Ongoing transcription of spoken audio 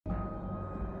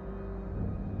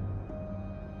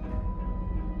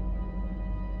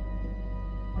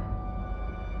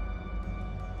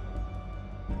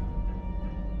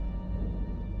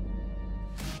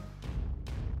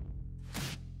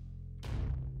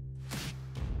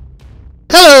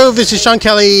Hello, this is Sean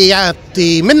Kelly at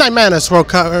the Midnight Madness World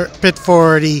Carpet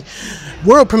for the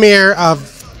world premiere of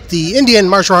the Indian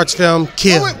martial arts film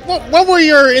Kill. What were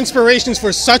your inspirations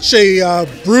for such a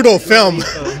brutal film?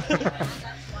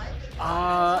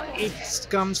 It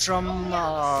comes from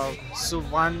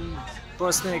one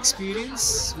personal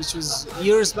experience, which was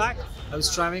years back. I was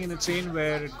traveling in a train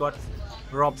where it got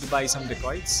robbed by some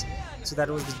dacoits. So that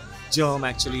was the germ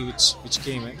actually which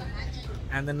came in.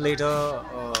 And then later,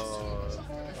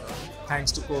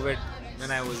 thanks to COVID,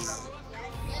 when I was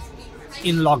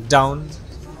in lockdown,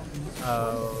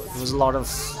 there was a lot of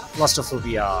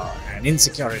claustrophobia and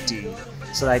insecurity.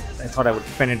 So I thought I would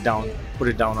pen it down, put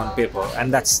it down on paper,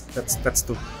 and that's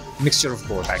the mixture of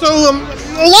both. Actually. So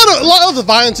a lot of the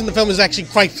violence in the film is actually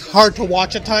quite hard to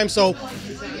watch at times. So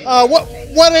what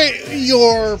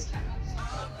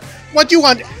do you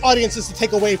want audiences to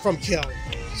take away from Kill?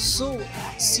 So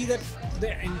see that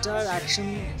the entire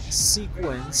action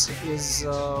sequence is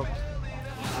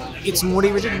it's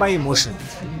motivated by emotion.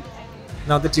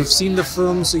 Now that you've seen the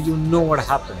film, so you know what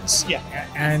happens. Yeah.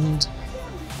 And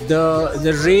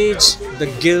the rage, the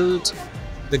guilt,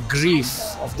 the grief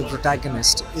of the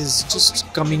protagonist is just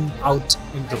coming out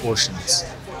in proportions.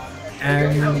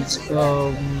 And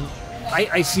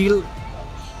I feel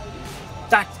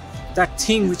that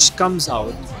thing which comes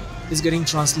out is getting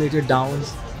translated down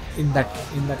in that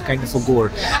kind of a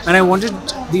gore. And I wanted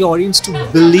the audience to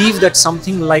believe that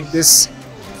something like this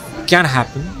can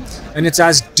happen, and it's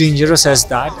as dangerous as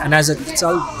that, and as it's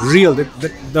all real.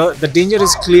 The danger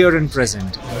is clear and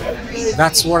present.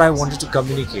 That's what I wanted to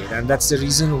communicate, and that's the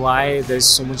reason why there's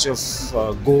so much of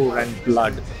gore and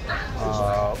blood,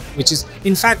 which is,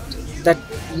 in fact, that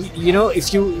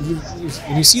if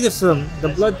you see the film,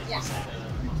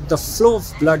 the flow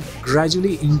of blood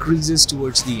gradually increases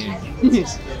towards the end.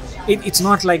 It's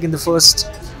not like in the first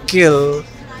kill,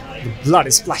 the blood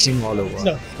is splashing all over.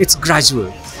 No. It's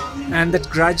gradual. And that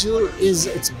gradual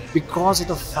it's because of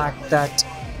the fact that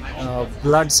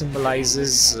blood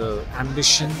symbolizes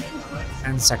ambition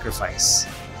and sacrifice.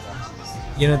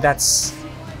 That's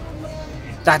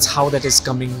how that is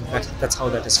coming, that's how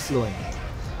that is flowing.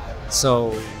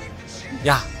 So,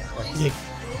 yeah.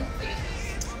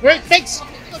 Great, thanks.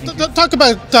 Talk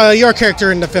about your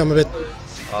character in the film a bit.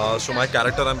 So my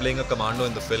character, I'm playing a commando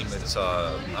in the film.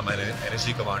 I'm an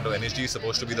NSG commando. NSG is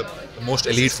supposed to be the most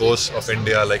elite force of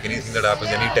India. Like anything that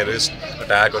happens, any terrorist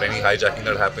attack or any hijacking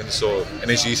that happens, so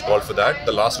NSG is called for that.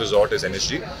 The last resort is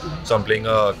NSG. So I'm playing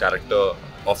a character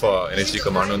of a NSG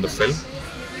commando in the film.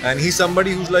 And he's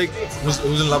somebody who's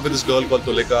in love with this girl called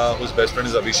Tulika, whose best friend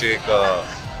is Abhishek.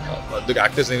 The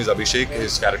actor's name is Abhishek.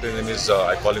 His character's name is,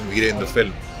 I call him Veere in the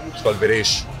film. It's called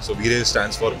Viresh. So Veere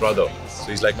stands for brother. So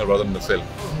he's like my brother in the film.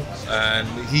 And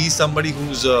he's somebody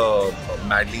who's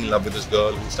madly in love with this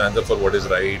girl, who stands up for what is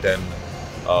right, and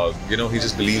he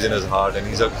just believes in his heart, and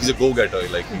he's a go-getter.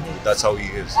 Like that's how he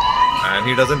is, and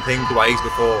he doesn't think twice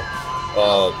before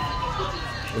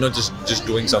just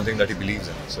doing something that he believes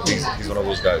in. So he's one of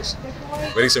those guys.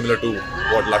 Very similar to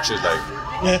what Lakshya is like.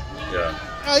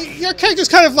 Yeah. Your character's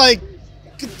kind of like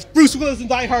Bruce Willis in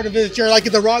Die Hard a bit. You're like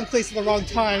in the wrong place at the wrong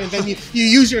time, and then you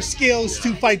use your skills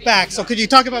to fight back. So could you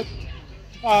talk about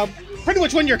pretty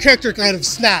much when your character kind of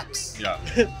snaps? Yeah.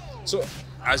 So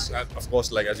of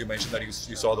course, like as you mentioned that you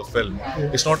saw the film,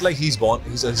 it's not like he's a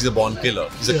born killer.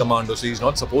 He's a commando, so he's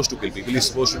not supposed to kill people. He's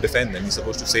supposed to defend them. He's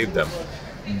supposed to save them.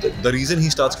 The reason he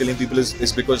starts killing people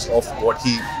is because of what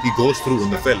he goes through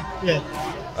in the film. Yeah.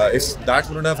 If that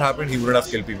wouldn't have happened, he wouldn't have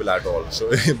killed people at all.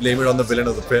 So blame it on the villain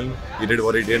of the film. He did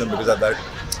what he did, and because of that,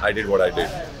 I did what I did.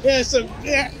 Yeah, so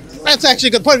that's actually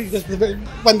a good point, because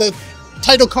when the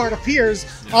title card appears,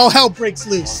 all hell breaks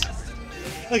loose.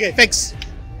 Okay, thanks.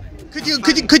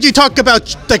 Could you talk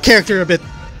about the character a bit?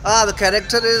 The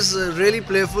character is really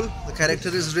playful. The character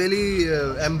is really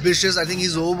ambitious. I think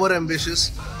he's over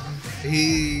ambitious.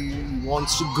 He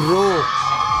wants to grow,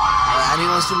 and he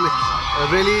wants to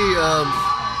really.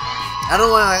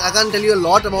 I can't tell you a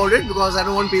lot about it because I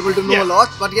don't want people to know a lot.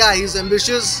 But yeah, he's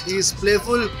ambitious, he's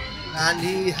playful, and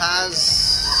he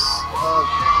has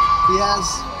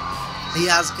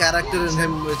character in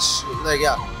him, which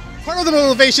Part of the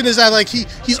motivation is that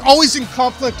he's always in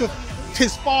conflict with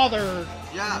his father.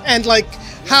 Yeah. And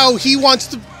how he wants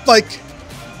to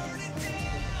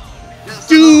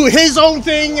do his own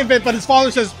thing, but his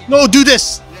father says, no, do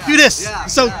this, do this.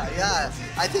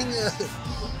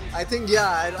 I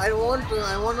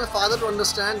want my father to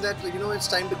understand that it's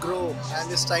time to grow,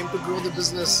 and it's time to grow the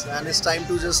business, and it's time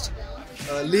to just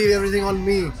leave everything on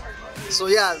me. So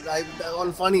yeah,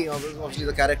 on Funny, obviously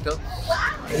the character,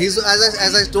 he's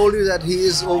as I told you that he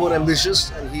is over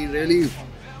ambitious, and he really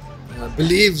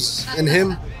believes in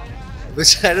him,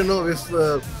 which I don't know if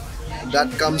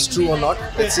that comes true or not.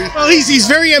 Let's see. Well, he's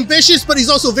very ambitious, but he's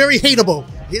also very hateable.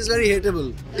 He's very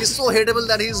hateable. He's so hateable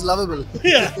that he's lovable.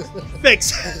 Yeah.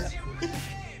 Thanks.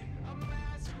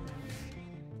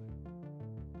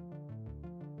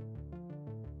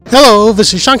 Hello,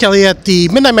 this is Sean Kelly at the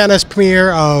Midnight Madness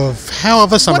premiere of Hell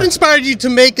of a Summer. What inspired you to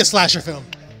make a slasher film?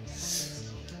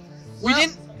 We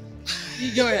didn't.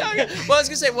 You go ahead. Well, I was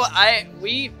gonna say,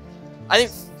 I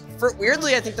think,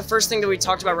 weirdly, I think the first thing that we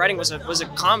talked about writing was a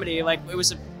comedy. Like it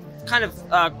was a kind of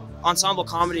ensemble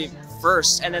comedy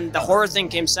first, and then the horror thing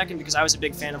came second because I was a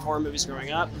big fan of horror movies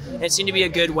growing up. And it seemed to be a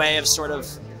good way of sort of,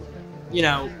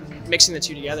 mixing the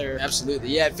two together. Absolutely,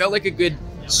 yeah. It felt like a good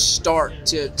start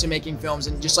to making films,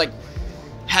 and just like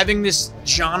having this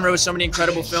genre with so many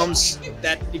incredible films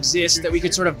that exist that we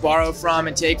could sort of borrow from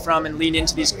and take from and lean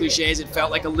into these cliches. It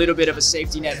felt like a little bit of a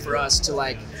safety net for us to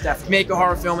like make a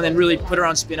horror film and then really put our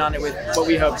own spin on it with what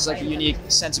we hope is like a unique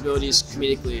sensibilities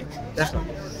comedically.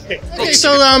 Definitely. Okay,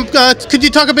 so could you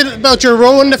talk a bit about your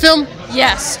role in the film?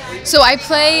 Yes. So I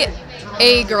play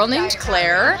a girl named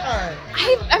Claire.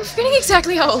 I'm forgetting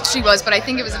exactly how old she was, but I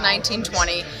think it was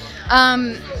 1920.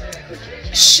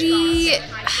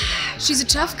 She's a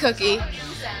tough cookie.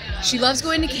 She loves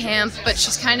going to camp, but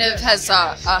she's kind of has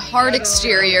a hard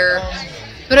exterior,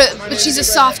 but she's a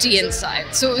softie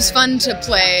inside. So it was fun to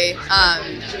play.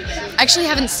 I actually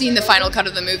haven't seen the final cut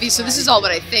of the movie, so this is all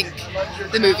what I think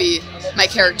the movie, my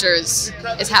character is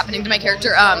happening to my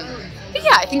character. But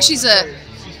yeah, I think she's a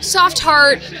soft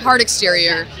heart, hard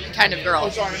exterior kind of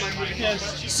girl.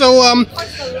 So,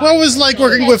 what was it like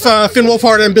working with Finn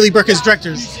Wolfhard and Billy Bryk as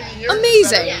directors?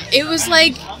 Amazing. It was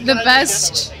like the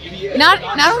best, not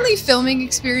only filming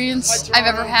experience I've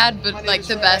ever had, but like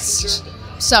the best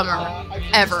summer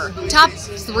ever. Top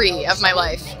 3 of my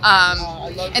life.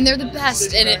 And they're the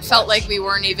best, and it felt like we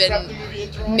weren't even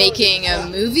making a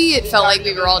movie. It felt like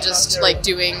we were all just like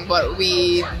doing what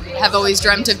we have always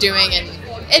dreamt of doing,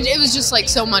 and it was just like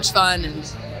so much fun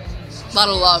and a lot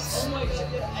of love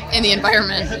in the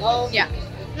environment. Yeah.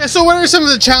 Yeah, so what are some of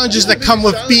the challenges that come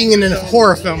with being in a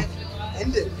horror film?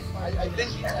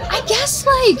 I guess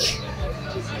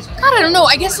God, I don't know.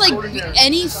 I guess like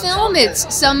any film,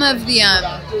 it's some of the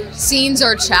scenes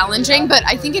are challenging, but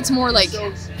I think it's more like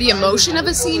the emotion of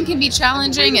a scene can be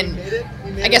challenging, and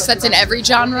I guess that's in every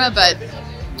genre, but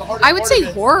I would say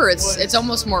horror, it's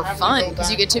almost more fun because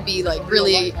you get to be like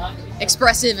really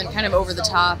expressive and kind of over the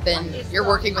top, and you're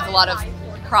working with a lot of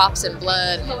props and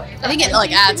blood. I think it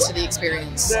like adds to the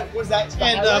experience.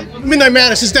 And Midnight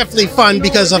Madness is definitely fun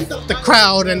because of the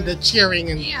crowd and the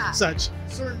cheering and such.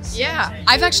 Yeah,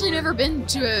 I've actually never been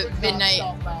to a Midnight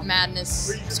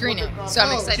Madness screening, so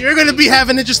I'm excited. You're going to be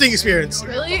having an interesting experience.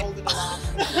 Really?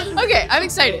 Okay, I'm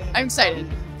excited. I'm excited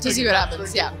to see what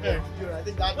happens. Yeah.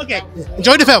 Okay,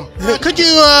 enjoy the film. Could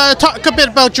you talk a bit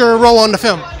about your role on the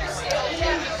film?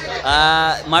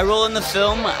 My role in the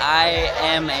film, I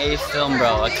am a film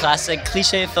bro, a classic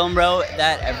cliche film bro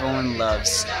that everyone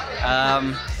loves.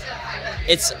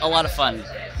 It's a lot of fun.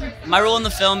 My role in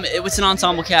the film, it was an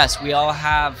ensemble cast. We all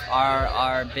have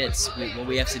our bits, what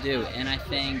we have to do, and I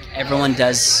think everyone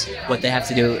does what they have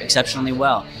to do exceptionally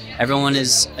well. Everyone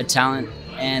is a talent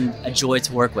and a joy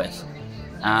to work with.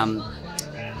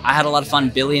 I had a lot of fun.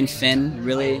 Billy and Finn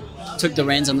really took the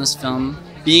reins on this film.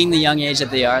 Being the young age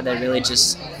that they are, they really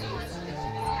just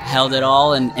held it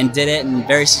all and did it, and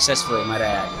very successfully, might I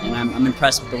add. And I'm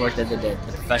impressed with the work that they did,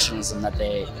 the professionalism that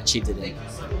they achieved it in.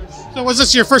 So was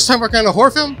this your first time working on a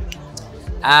horror film?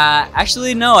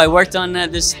 Actually, no. I worked on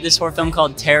this horror film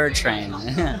called Terror Train.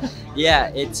 Yeah,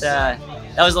 that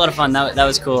was a lot of fun. That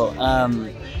was cool.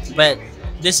 But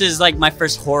this is like my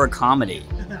first horror comedy,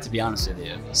 to be honest with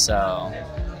you. So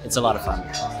it's a lot of fun.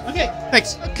 Okay,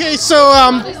 thanks. Okay, so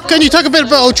can you talk a bit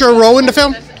about your role in the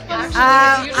film?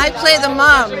 I play the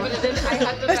mom.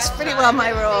 That's pretty well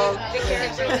my role.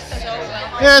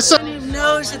 Yeah, so Everyone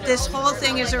knows that this whole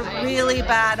thing is a really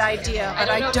bad idea, but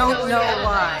I don't know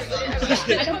why.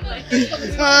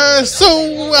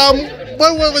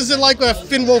 What was it like with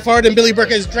Finn Wolfhard and Billy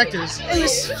Bryk as directors? It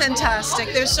was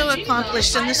fantastic. They're so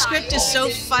accomplished, and the script is so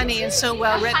funny and so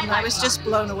well written. I was just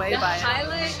blown away by it.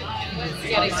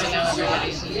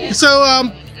 So,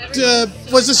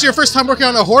 was this your first time working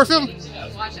on a horror film?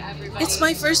 It's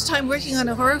my first time working on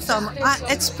a horror film.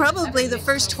 It's probably the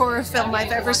first horror film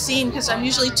I've ever seen because I'm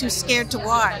usually too scared to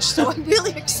watch. So I'm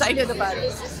really excited about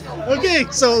it. Okay,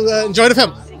 so enjoy the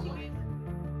film.